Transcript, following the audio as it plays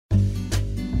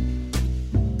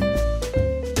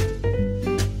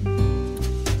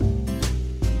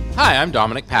Hi, I'm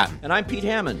Dominic Patton. And I'm Pete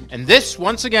Hammond. And this,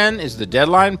 once again, is the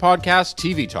Deadline Podcast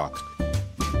TV Talk.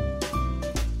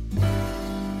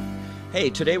 Hey,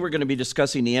 today we're going to be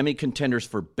discussing the Emmy contenders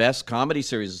for Best Comedy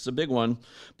Series. It's a big one.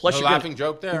 Plus, no laughing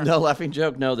joke there. No laughing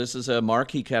joke. No, this is a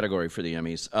marquee category for the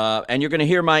Emmys. And you're going to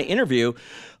hear my interview,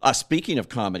 speaking of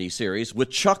comedy series, with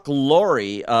Chuck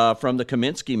Lorre from the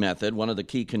Kominsky Method, one of the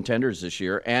key contenders this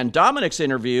year, and Dominic's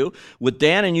interview with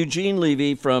Dan and Eugene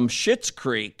Levy from Schitt's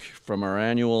Creek from our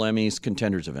annual Emmys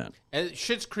Contenders event. And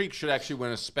Schitt's Creek should actually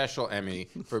win a special Emmy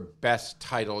for best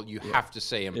title. You have to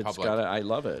say in public. I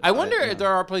love it. I wonder if there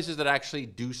are places that actually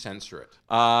do censor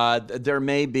it. There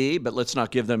may be, but let's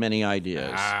not give them any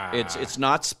ideas. It's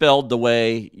not spelled the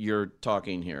way you're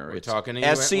talking here. We're it's talking to you,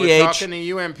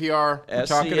 NPR.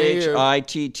 SCHITTS.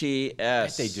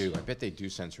 I bet they do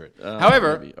censor it.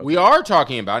 However, maybe. Okay. we are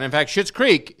talking about, in fact, Schitt's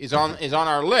Creek is on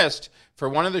our list for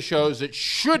one of the shows that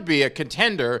should be a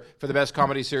contender for the best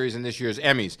comedy series in this year's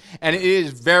Emmys. And it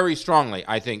is very strongly,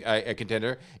 I think, a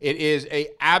contender. It is an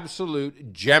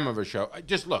absolute gem of a show.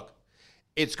 Just look.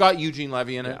 It's got Eugene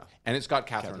Levy in it, and it's got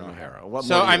Catherine O'Hara.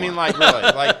 So, I mean, like, really,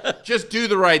 like, just do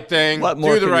the right thing.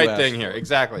 Do the right thing here.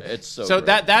 Exactly. It's so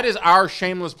that is our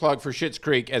shameless plug for Schitt's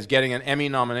Creek as getting an Emmy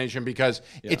nomination because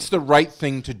it's the right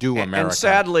thing to do, America. And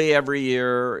sadly, every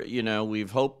year,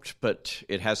 we've hoped, but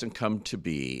it hasn't come to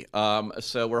be.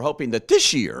 So we're hoping that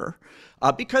this year,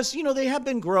 because, they have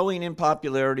been growing in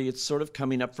popularity. It's sort of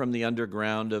coming up from the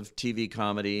underground of TV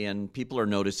comedy, and people are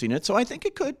noticing it. So I think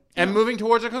it could. And moving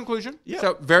towards a conclusion. Yeah.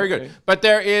 So very good. But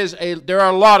there are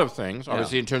a lot of things,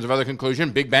 obviously, in terms of other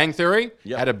conclusion. Big Bang Theory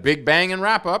had a big bang and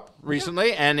wrap up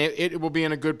recently, and it will be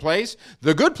in a good place.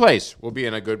 The Good Place will be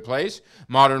in a good place.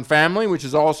 Modern Family, which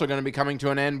is also going to be coming to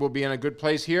an end, will be in a good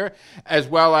place here, as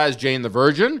well as Jane the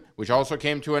Virgin, which also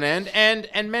came to an end, and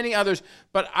many others.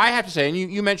 But I have to say, and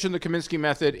you mentioned the Kominsky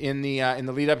Method in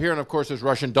the lead up here, and of course there's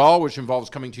Russian Doll, which involves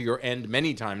coming to your end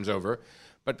many times over.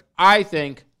 But I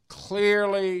think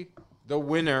clearly the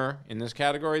winner in this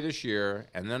category this year,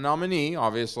 and the nominee,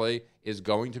 obviously, is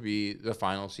going to be the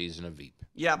final season of Veep.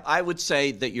 Yeah, I would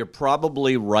say that you're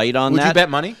probably right on that. Would you bet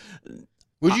money?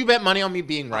 Would you bet money on me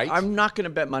being right? I'm not going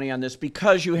to bet money on this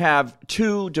because you have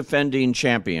two defending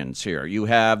champions here. You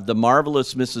have the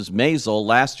marvelous Mrs. Maisel,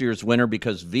 last year's winner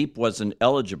because Veep wasn't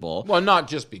eligible. Well, not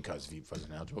just because Veep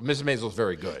wasn't eligible. Mrs. Maisel's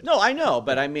very good. No, I know,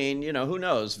 but I mean, who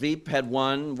knows? Veep had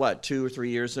won, 2 or 3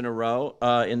 years in a row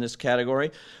in this category.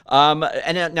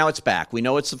 And now it's back. We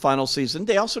know it's the final season.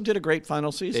 They also did a great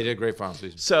final season. They did a great final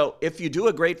season. So if you do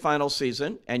a great final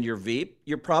season and you're Veep,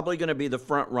 you're probably going to be the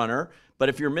front runner. But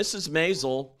if you're Mrs.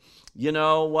 Maisel, you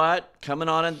know what? Coming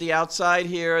on at the outside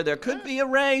here, there could be a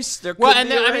race. And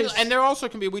there also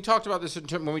can be. We talked about this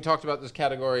when we talked about this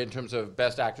category in terms of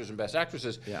best actors and best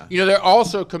actresses. Yeah. There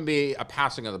also can be a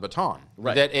passing of the baton.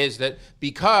 Right. That is that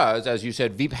because, as you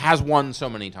said, Veep has won so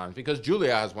many times. Because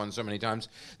Julia has won so many times,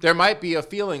 there might be a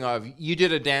feeling of you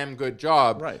did a damn good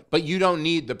job, right? But you don't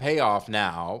need the payoff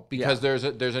now because there's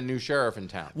a new sheriff in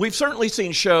town. We've certainly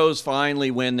seen shows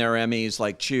finally win their Emmys,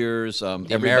 like Cheers.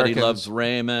 Everybody Loves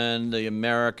Raymond. The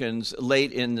Americans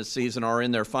late in the season or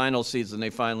in their final season,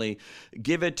 they finally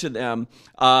give it to them.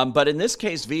 But in this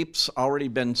case, Veep's already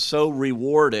been so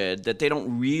rewarded that they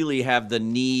don't really have the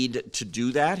need to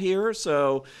do that here.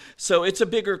 So it's a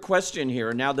bigger question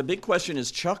here. Now, the big question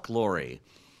is Chuck Lorre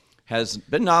has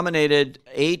been nominated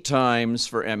 8 times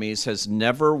for Emmys, has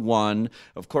never won.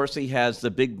 Of course, he has The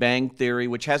Big Bang Theory,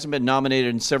 which hasn't been nominated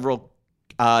in several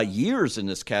years in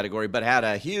this category, but had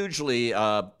a hugely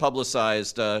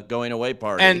publicized going away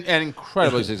party. And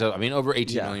incredibly successful. I mean, over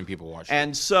 18 million people watched it.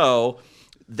 And so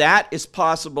that is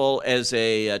possible as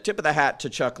a tip of the hat to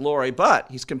Chuck Lorre, but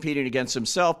he's competing against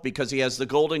himself because he has the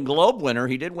Golden Globe winner.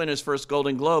 He did win his first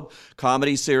Golden Globe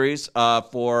comedy series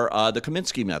for the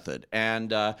Kominsky Method.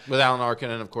 And with Alan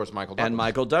Arkin and, of course,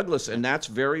 Michael Douglas. And that's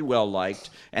very well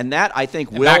liked. And that, I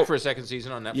think, will... back for a second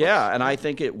season on Netflix. Yeah, and I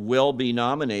think it will be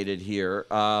nominated here.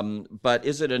 But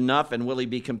is it enough, and will he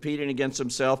be competing against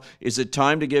himself? Is it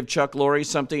time to give Chuck Lorre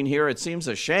something here? It seems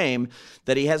a shame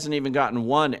that he hasn't even gotten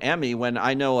one Emmy when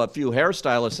I know a few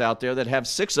hairstylists out there that have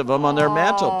 6 of them on their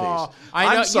mantelpiece.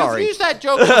 I'm sorry. You've used that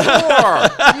joke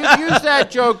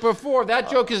before. That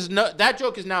joke is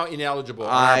now ineligible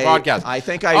on our podcast. I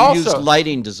think I used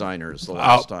lighting designers the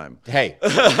last time. Hey,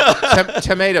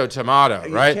 tomato,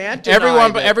 right? You can't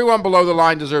deny everyone below the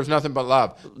line deserves nothing but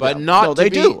love, but they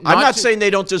do. I'm not saying they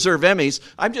don't deserve Emmys.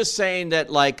 I'm just saying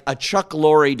that like a Chuck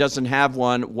Lorre doesn't have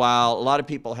one, while a lot of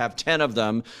people have 10 of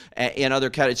them in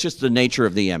other categories. It's just the nature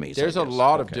of the Emmys. There's a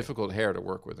lot of difficult hair to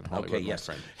work with in Hollywood, my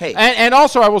friend. Hey, and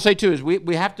also I will say too is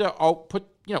we have to all put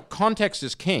context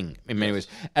is king in many ways.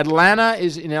 Atlanta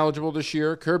is ineligible this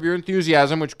year. Curb Your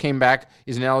Enthusiasm, which came back,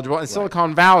 is ineligible, and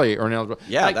Silicon Valley are ineligible.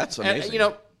 Yeah, that's amazing.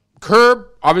 And, Curb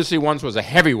obviously once was a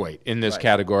heavyweight in this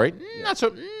category. Not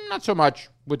so much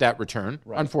with that return,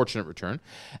 unfortunate return.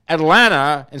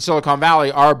 Atlanta and Silicon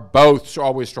Valley are both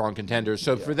always strong contenders.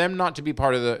 So for them not to be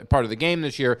part of the game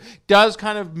this year does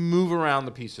kind of move around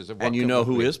the pieces of what. And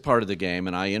who is part of the game?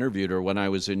 And I interviewed her when I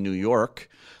was in New York,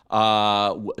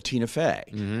 Tina Fey,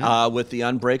 with the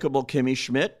Unbreakable Kimmy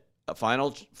Schmidt. A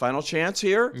final chance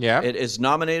here. Yeah, it is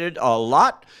nominated a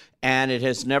lot. And it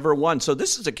has never won. So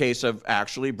this is a case of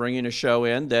actually bringing a show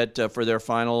in that for their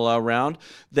final round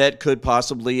that could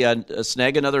possibly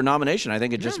snag another nomination. I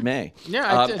think it just may.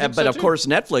 Yeah, I think but so of too. course,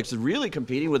 Netflix is really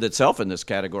competing with itself in this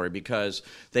category because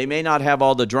they may not have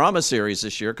all the drama series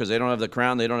this year because they don't have The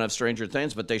Crown, they don't have Stranger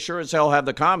Things, but they sure as hell have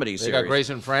the comedy series. They got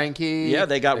Grace and Frankie. Yeah,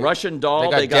 they got Russian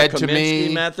Doll. They got Dead to Kaminsky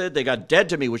Me. Method. They got Dead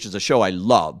to Me, which is a show I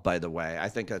love, by the way. I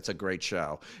think that's a great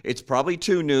show. It's probably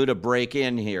too new to break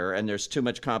in here, and there's too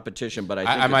much competition, but I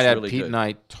think might add really Pete good. and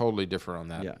I totally differ on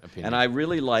that opinion. And I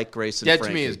really like Grace and Dead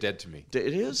Frankie. to Me is Dead to Me. It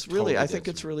is really. Totally I Dead think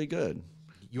to it's really good.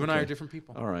 You and I are different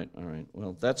people. All right.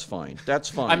 Well, that's fine. That's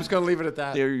fine. I'm just going to leave it at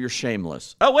that. You're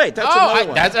shameless. Oh wait, that's another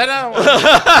one. That's another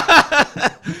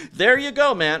one. There you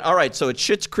go, man. All right, so it's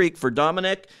Schitt's Creek for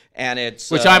Dominic, and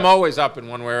it's which I'm always up in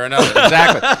one way or another.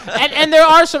 Exactly. and there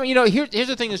are some. Here's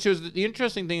the thing is too. Is the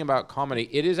interesting thing about comedy.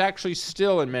 It is actually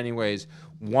still in many ways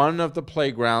one of the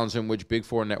playgrounds in which Big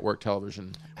Four network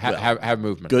television have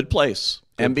movement. Good place.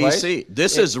 Good NBC. place?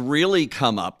 This has really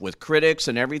come up with critics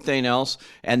and everything else,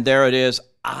 and there it is.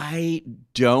 I've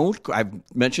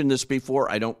mentioned this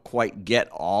before, I don't quite get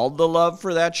all the love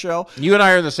for that show. You and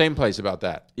I are in the same place about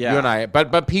that. Yeah. You and I.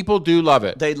 But people do love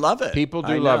it. They love it. People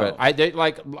do love it.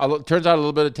 Turns out a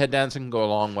little bit of Ted Danson can go a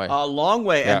long way. A long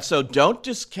way. Yeah. And so don't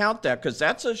discount that because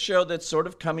that's a show that's sort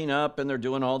of coming up and they're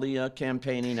doing all the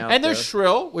campaigning out and there. there's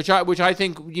Shrill, which I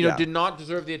think did not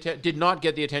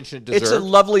get the attention it deserved. It's a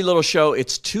lovely little show.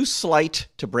 It's too slight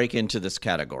to break into this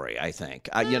category, I think.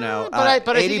 but I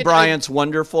Adie think Bryant's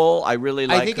wonderful. I really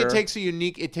like her. I think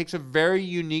it takes a very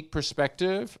unique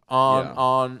perspective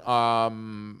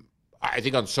on I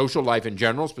think on social life in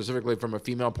general, specifically from a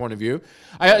female point of view.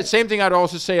 Same thing I'd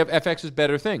also say of FX's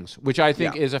Better Things, which I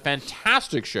think is a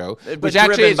fantastic show. Which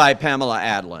driven by Pamela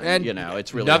Adlon. And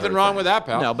it's really nothing her wrong thing. with that,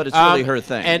 pal. No, but it's really her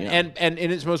thing. And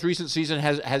in its most recent season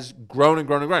has grown and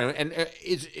grown and grown. And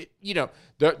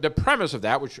the premise of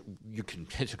that, which you can,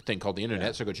 it's a thing called the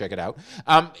internet, so go check it out,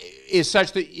 is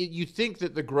such that you think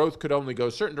that the growth could only go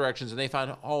certain directions, and they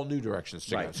found all new directions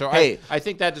to go. So I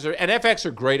think that deserves. And FX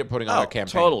are great at putting on a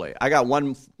campaign. Totally. I got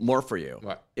one more for you.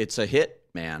 What? It's a hit,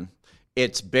 man.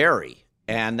 It's Barry,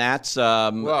 and that's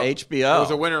HBO. It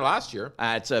was a winner last year.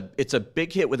 It's a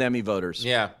big hit with Emmy voters.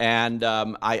 Yeah. And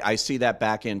I see that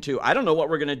back in, too. I don't know what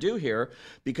we're going to do here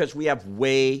because we have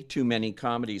way too many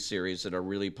comedy series that are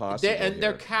really possible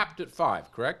They're capped at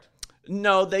 5, correct?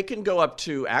 No, they can go up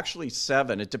to actually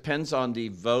 7. It depends on the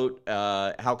vote,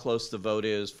 how close the vote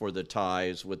is for the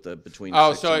ties between.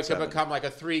 Oh, 6 so and it can 7. become like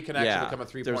a 3 can actually become a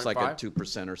 3.5. There's like a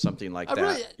 2% or something like that.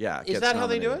 Really? Yeah. Is that how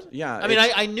they do it? Yeah. I mean,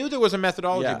 I knew there was a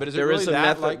methodology, but is it really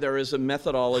that? There is a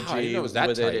methodology I didn't know it was that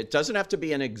with tight. it. It doesn't have to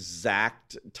be an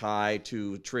exact tie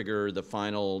to trigger the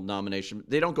final nomination.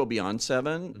 They don't go beyond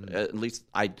 7. Mm-hmm. At least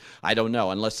I don't know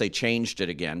unless they changed it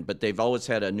again. But they've always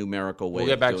had a numerical way.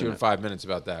 We'll get back to doing you in 5 minutes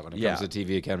about that when it comes to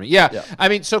TV Academy. Yeah. I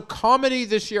mean, so comedy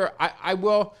this year, I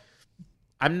will.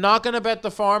 I'm not going to bet the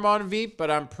farm on Veep,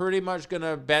 but I'm pretty much going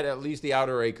to bet at least the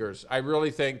Outer Acres. I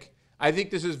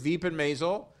think this is Veep and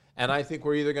Maisel, and I think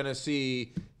we're either going to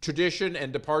see tradition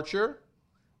and departure,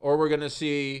 or we're going to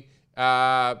see.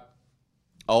 Or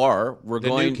we're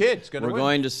new kid's gonna win.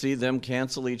 going to see them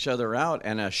cancel each other out,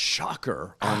 and a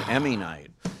shocker on Emmy night.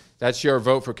 That's your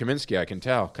vote for Kaminsky, I can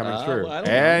tell, coming through. I don't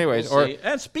know. Anyways, We'll see.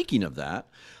 And speaking of that,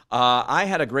 I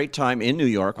had a great time in New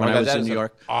York when I was in New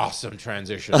York. Awesome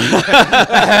transition.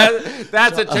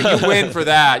 That's you win for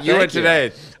that. You win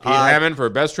today. Pete Hammond for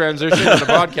best transition in the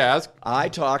podcast. I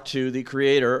talked to the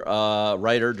creator,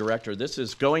 writer, director. This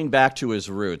is going back to his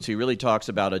roots. He really talks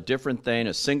about a different thing,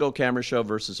 a single camera show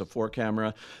versus a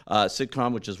 4-camera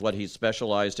sitcom, which is what he's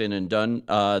specialized in and done.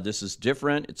 This is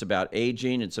different. It's about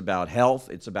aging. It's about health.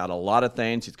 It's about a lot of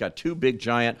things. He's got 2 big,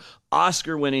 giant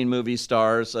Oscar-winning movie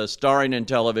stars starring in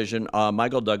television,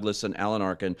 Michael Douglas and Alan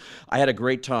Arkin. I had a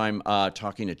great time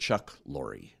talking to Chuck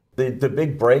Lorre. The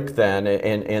big break then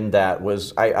in that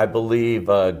was, I believe,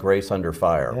 Grace Under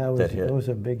Fire. Yeah, it was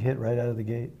a big hit right out of the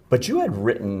gate. But you had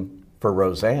written for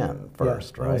Roseanne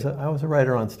first, right? I was a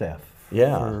writer on staff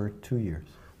for 2 years.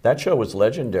 That show was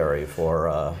legendary for...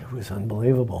 It was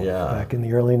unbelievable. Yeah. Back in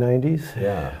the early 90s,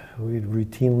 Yeah. we'd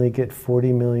routinely get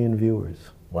 40 million viewers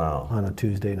Wow. on a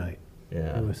Tuesday night.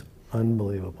 Yeah. It was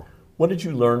unbelievable. What did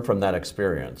you learn from that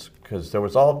experience? Because there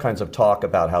was all kinds of talk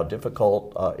about how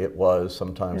difficult it was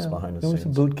sometimes behind the scenes. It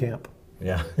was a boot camp.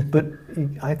 Yeah. But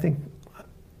I think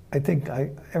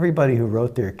everybody who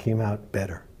wrote there came out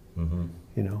better. Mm-hmm.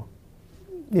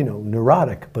 You know,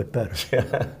 neurotic, but better.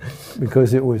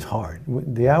 Because it was hard.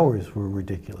 The hours were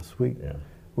ridiculous. We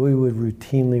would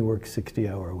routinely work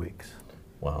 60-hour weeks.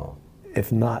 Wow.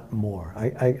 If not more.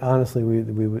 I honestly,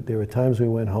 there were times we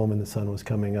went home and the sun was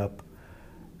coming up,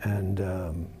 and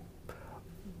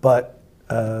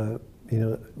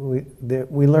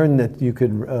we learned that you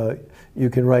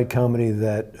can write comedy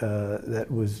that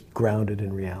was grounded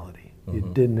in reality. Mm-hmm.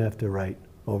 You didn't have to write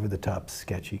over-the-top,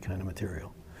 sketchy kind of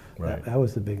material. Right. That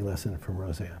was the big lesson from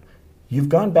Roseanne. You've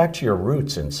gone back to your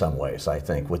roots in some ways, I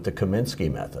think, with the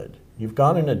Kaminsky method. You've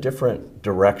gone in a different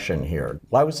direction here.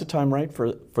 Why was the time right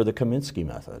for the Kaminsky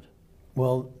method?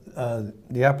 Well,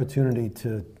 the opportunity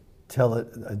to tell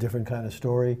a different kind of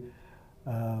story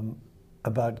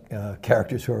about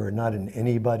characters who are not in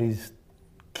anybody's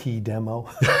key demo.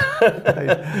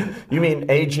 You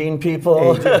mean aging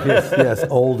people? Yes,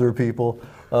 older people.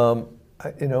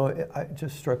 It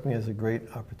just struck me as a great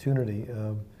opportunity,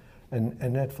 and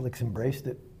Netflix embraced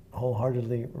it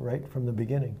wholeheartedly right from the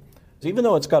beginning. Even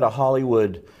though it's got a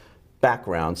Hollywood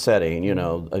background setting,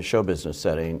 a show business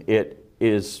setting, it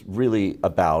is really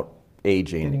about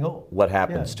aging. Getting old. What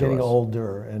happens to us. Getting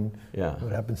older, and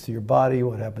what happens to your body,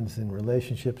 what happens in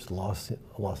relationships, loss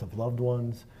of loved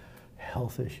ones,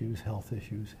 health issues.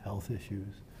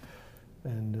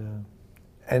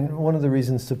 And one of the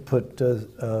reasons to put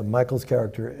Michael's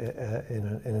character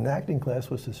in an acting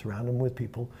class was to surround him with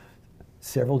people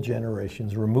several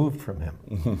generations removed from him,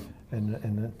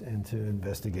 and to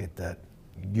investigate that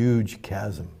huge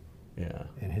chasm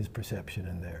in his perception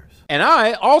and theirs. And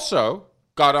I also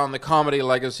got on the comedy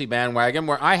legacy bandwagon,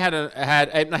 where I had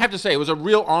and I have to say, it was a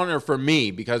real honor for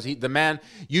me, because the man,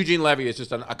 Eugene Levy, is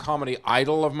just a comedy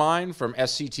idol of mine from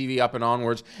SCTV up and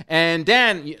onwards. And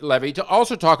Dan Levy to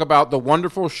also talk about the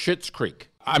wonderful Schitt's Creek.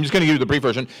 I'm just going to give you the brief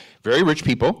version. Very rich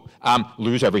people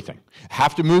lose everything.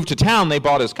 Have to move to town they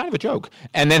bought as kind of a joke,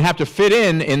 and then have to fit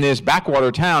in this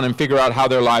backwater town and figure out how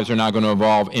their lives are now going to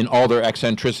evolve in all their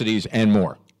eccentricities and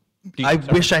more. I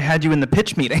wish I had you in the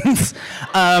pitch meetings.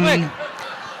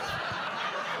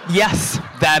 Yes,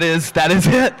 that is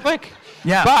it. Click.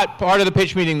 Yeah. But part of the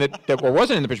pitch meeting that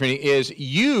wasn't in the pitch meeting is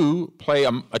you play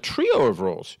a trio of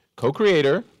roles: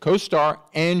 co-creator, co-star,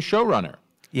 and showrunner.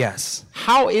 Yes.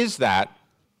 How is that,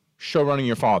 showrunning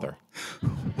your father?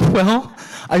 Well,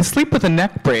 I sleep with a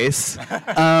neck brace.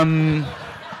 I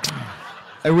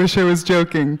wish I was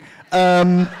joking.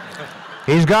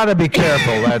 He's got to be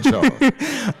careful, that's all.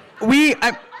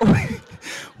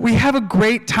 We have a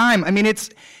great time. I mean,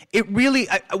 it really,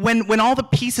 when all the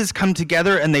pieces come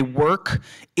together and they work,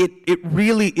 it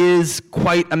really is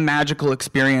quite a magical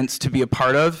experience to be a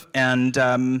part of.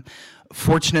 And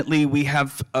fortunately, we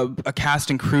have a cast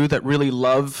and crew that really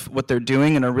love what they're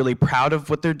doing and are really proud of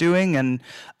what they're doing. And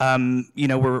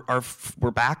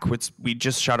we're back. We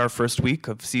just shot our first week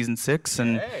of season 6,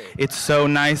 and It's so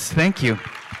nice. Thank you.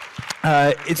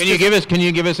 Can you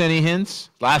give us any hints?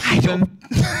 Last season?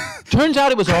 Turns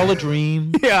out it was all a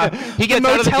dream. Yeah. He gets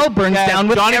the motel burns down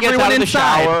with Johnny everyone gets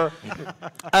out inside. Of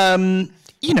the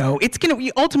shower.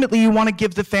 It's ultimately you want to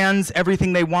give the fans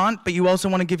everything they want, but you also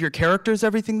want to give your characters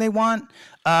everything they want.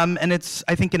 And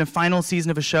I think in a final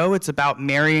season of a show, it's about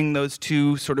marrying those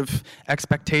two sort of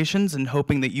expectations and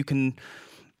hoping that you can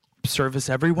service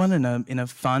everyone in a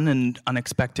fun and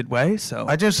unexpected way. So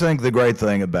I just think the great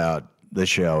thing about the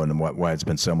show and why it's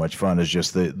been so much fun is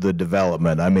just the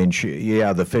development. I mean,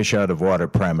 the fish out of water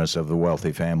premise of the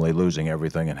wealthy family losing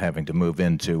everything and having to move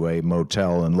into a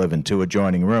motel and live in 2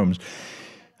 adjoining rooms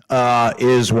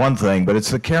is one thing, but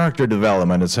it's the character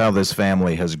development. It's how this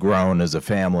family has grown as a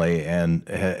family and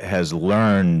has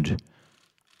learned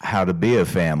how to be a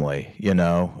family.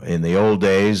 In the old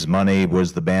days, money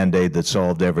was the Band-Aid that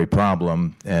solved every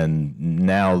problem, and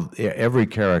now every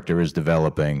character is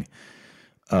developing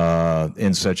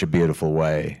in such a beautiful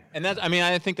way. And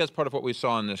I think that's part of what we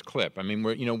saw in this clip. I mean,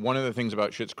 one of the things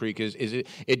about Schitt's Creek is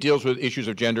it deals with issues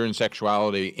of gender and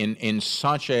sexuality in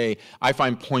such a, I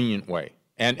find, poignant way.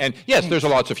 And yes, there's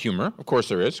lots of humor, of course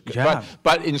there is. Yeah.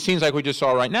 But in scenes like we just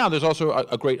saw right now, there's also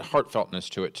a great heartfeltness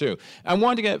to it too. I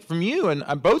wanted to get from you and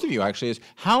both of you actually is,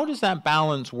 how does that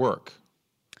balance work?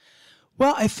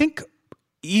 Well, I think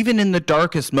even in the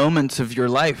darkest moments of your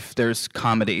life, there's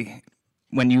comedy.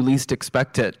 when you least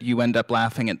expect it, you end up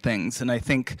laughing at things. And I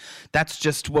think that's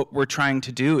just what we're trying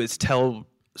to do, is tell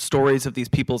stories of these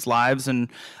people's lives, and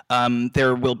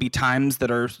there will be times that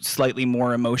are slightly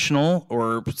more emotional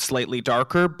or slightly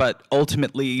darker, but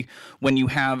ultimately when you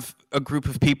have a group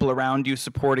of people around you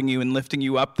supporting you and lifting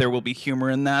you up, there will be humor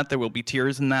in that, there will be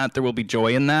tears in that, there will be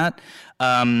joy in that.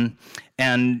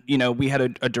 And you know, we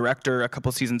had a director a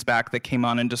couple seasons back that came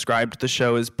on and described the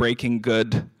show as breaking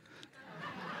good.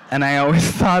 And I always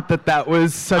thought that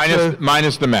was such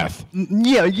minus the meth.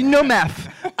 Yeah, you know meth.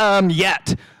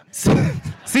 Yet.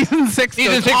 Season 6.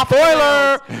 Season 6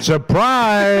 spoiler!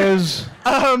 Surprise!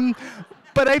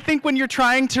 But I think when you're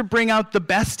trying to bring out the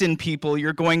best in people,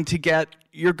 you're going to get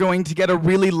a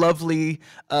really lovely,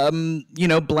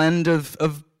 blend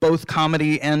of both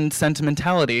comedy and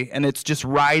sentimentality, and it's just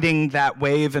riding that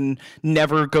wave and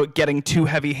never getting too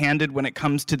heavy-handed when it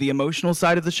comes to the emotional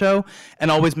side of the show, and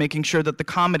always making sure that the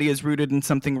comedy is rooted in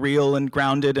something real and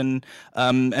grounded and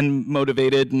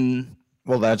motivated. And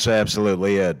well, that's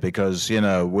absolutely it, because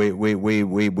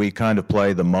we kind of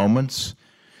play the moments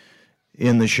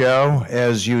in the show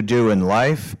as you do in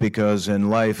life, because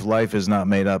in life is not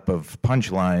made up of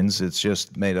punchlines. It's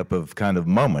just made up of kind of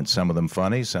moments, some of them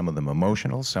funny, some of them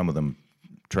emotional, some of them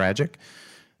tragic,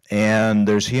 and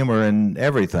there's humor in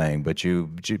everything, but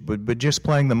just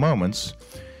playing the moments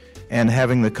and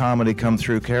having the comedy come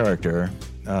through character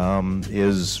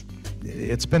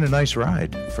it's been a nice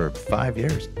ride for 5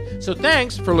 years. So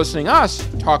thanks for listening to us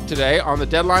talk today on the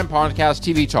Deadline Podcast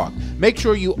TV Talk. Make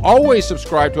sure you always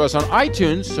subscribe to us on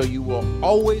iTunes so you will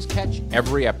always catch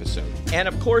every episode. And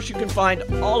of course, you can find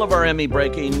all of our Emmy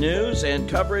breaking news and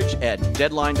coverage at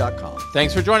Deadline.com.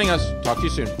 Thanks for joining us. Talk to you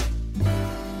soon.